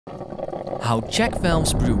How check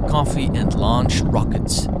valves brew coffee and launch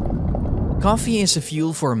rockets. Coffee is a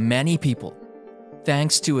fuel for many people.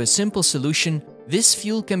 Thanks to a simple solution, this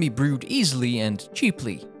fuel can be brewed easily and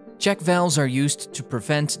cheaply. Check valves are used to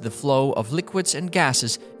prevent the flow of liquids and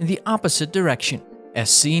gases in the opposite direction. As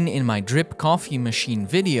seen in my drip coffee machine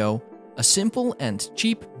video, a simple and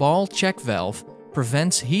cheap ball check valve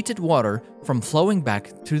prevents heated water from flowing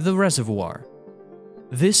back to the reservoir.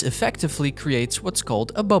 This effectively creates what's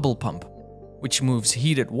called a bubble pump, which moves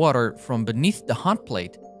heated water from beneath the hot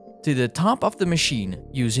plate to the top of the machine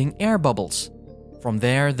using air bubbles. From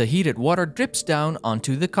there, the heated water drips down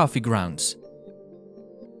onto the coffee grounds.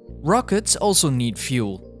 Rockets also need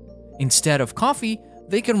fuel. Instead of coffee,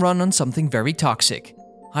 they can run on something very toxic: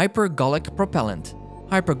 hypergolic propellant.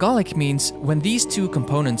 Hypergolic means when these two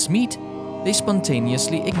components meet, they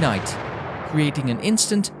spontaneously ignite, creating an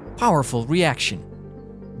instant, powerful reaction.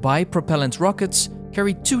 Bipropellant rockets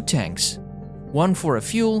carry two tanks, one for a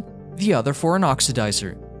fuel, the other for an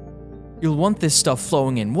oxidizer. You'll want this stuff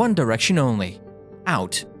flowing in one direction only,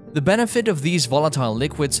 out. The benefit of these volatile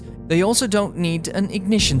liquids, they also don't need an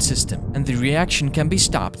ignition system, and the reaction can be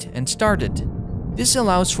stopped and started. This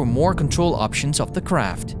allows for more control options of the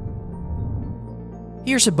craft.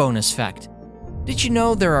 Here's a bonus fact. Did you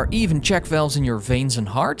know there are even check valves in your veins and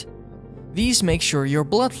heart? These make sure your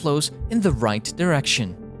blood flows in the right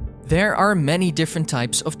direction. There are many different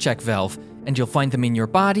types of check valve, and you'll find them in your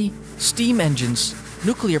body, steam engines,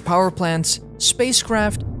 nuclear power plants,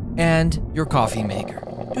 spacecraft, and your coffee maker.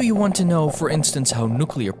 Do you want to know, for instance, how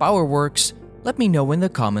nuclear power works? Let me know in the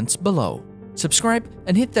comments below. Subscribe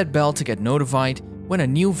and hit that bell to get notified when a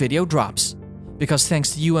new video drops. Because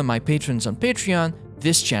thanks to you and my patrons on Patreon,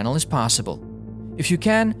 this channel is possible. If you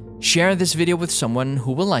can, share this video with someone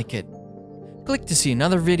who will like it. Click to see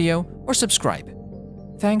another video or subscribe.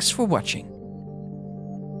 Thanks for watching.